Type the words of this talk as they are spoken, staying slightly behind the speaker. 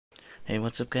Hey,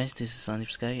 what's up guys, this is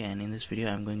Sandeep Sky, and in this video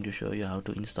I'm going to show you how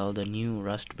to install the new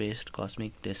Rust based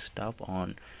Cosmic desktop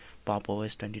on Pop!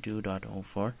 OS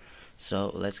 22.04.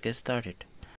 So let's get started.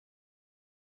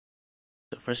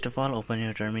 So first of all, open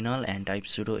your terminal and type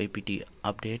sudo apt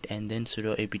update and then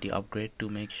sudo apt upgrade to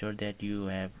make sure that you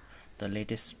have the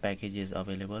latest packages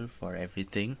available for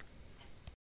everything.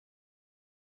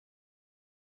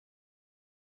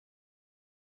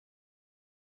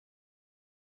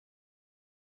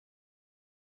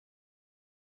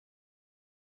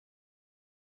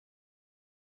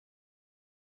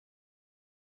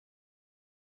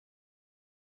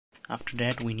 After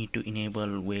that, we need to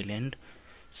enable Wayland.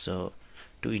 So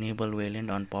to enable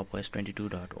Wayland on Pop! OS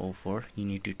 22.04, you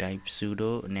need to type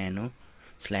sudo nano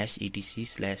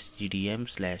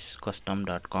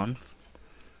 /etc/gdm/custom.conf,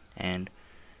 and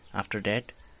after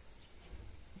that,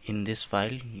 in this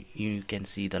file you can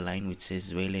see the line which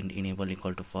says Wayland enable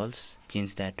equal to false.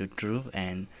 Change that to true,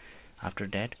 and after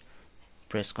that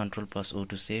press Ctrl+O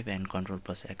to save and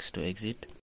Ctrl+X to exit.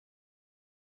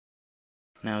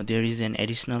 Now there is an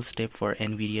additional step for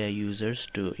NVIDIA users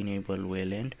to enable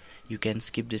Wayland. You can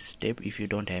skip this step if you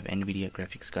don't have NVIDIA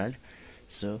graphics card.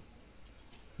 So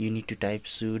you need to type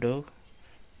sudo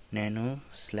nano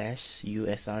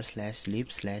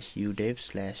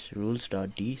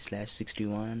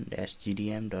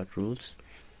 /usr/lib/udev/rules.d/61-gdm.rules.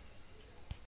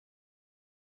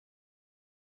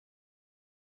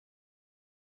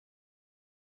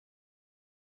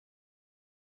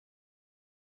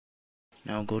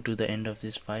 Now go to the end of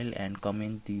this file and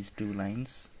comment these two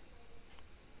lines,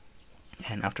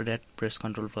 and after that press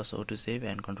Ctrl+O to save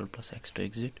and Ctrl+X to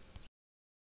exit.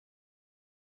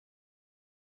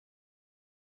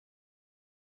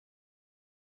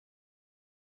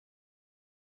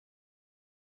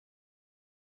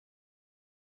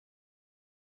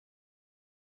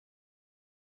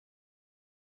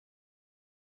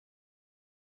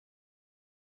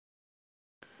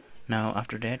 Now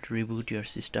after that, reboot your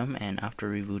system, and after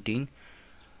rebooting,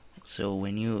 so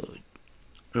when you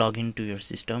log into your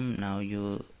system, now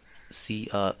you'll see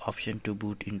a option to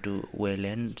boot into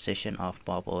Wayland session of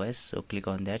Pop! OS. So click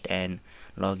on that and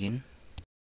log in.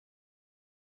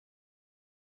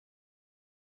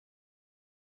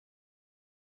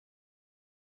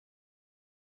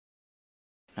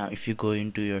 Now if you go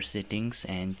into your settings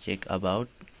and check about,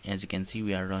 as you can see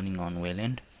we are running on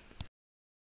Wayland.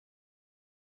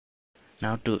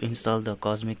 Now to install the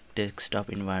Cosmic desktop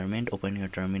environment, open your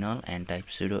terminal and type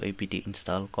sudo apt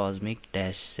install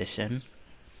cosmic-session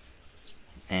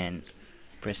and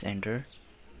press enter,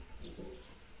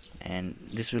 and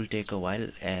this will take a while,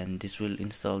 and this will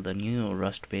install the new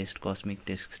Rust based Cosmic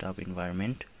desktop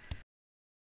environment.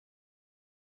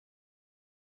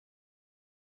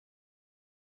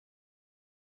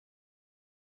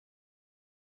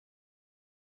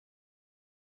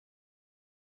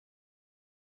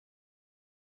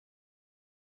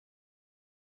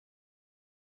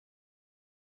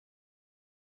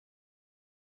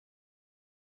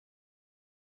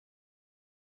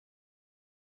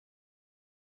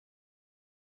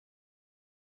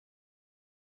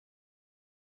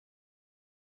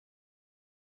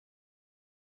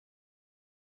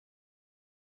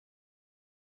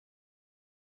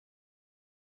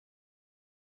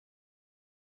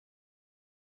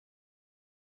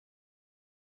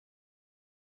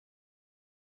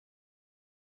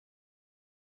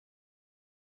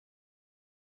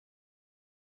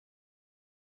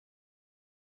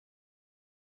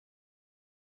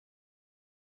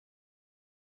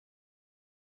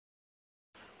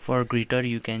 For greeter,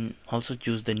 you can also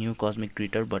choose the new Cosmic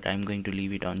greeter, but I'm going to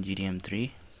leave it on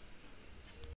GDM3.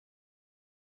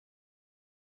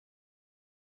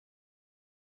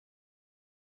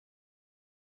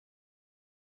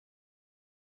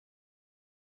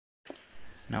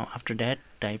 Now after that,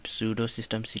 type sudo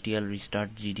systemctl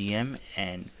restart GDM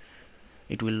and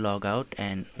it will log out,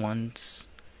 and once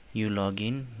you log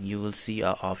in you will see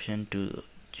an option to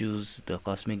choose the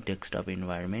Cosmic desktop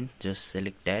environment. Just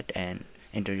select that and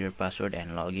enter your password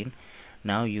and log in.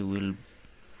 Now you will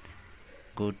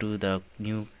go to the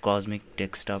new Cosmic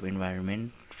desktop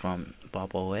environment from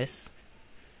Pop! OS.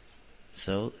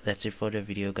 So that's it for the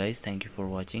video guys. Thank you for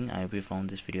watching. I hope you found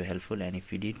this video helpful, and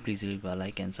if you did, please leave a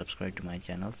like and subscribe to my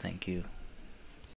channel. Thank you.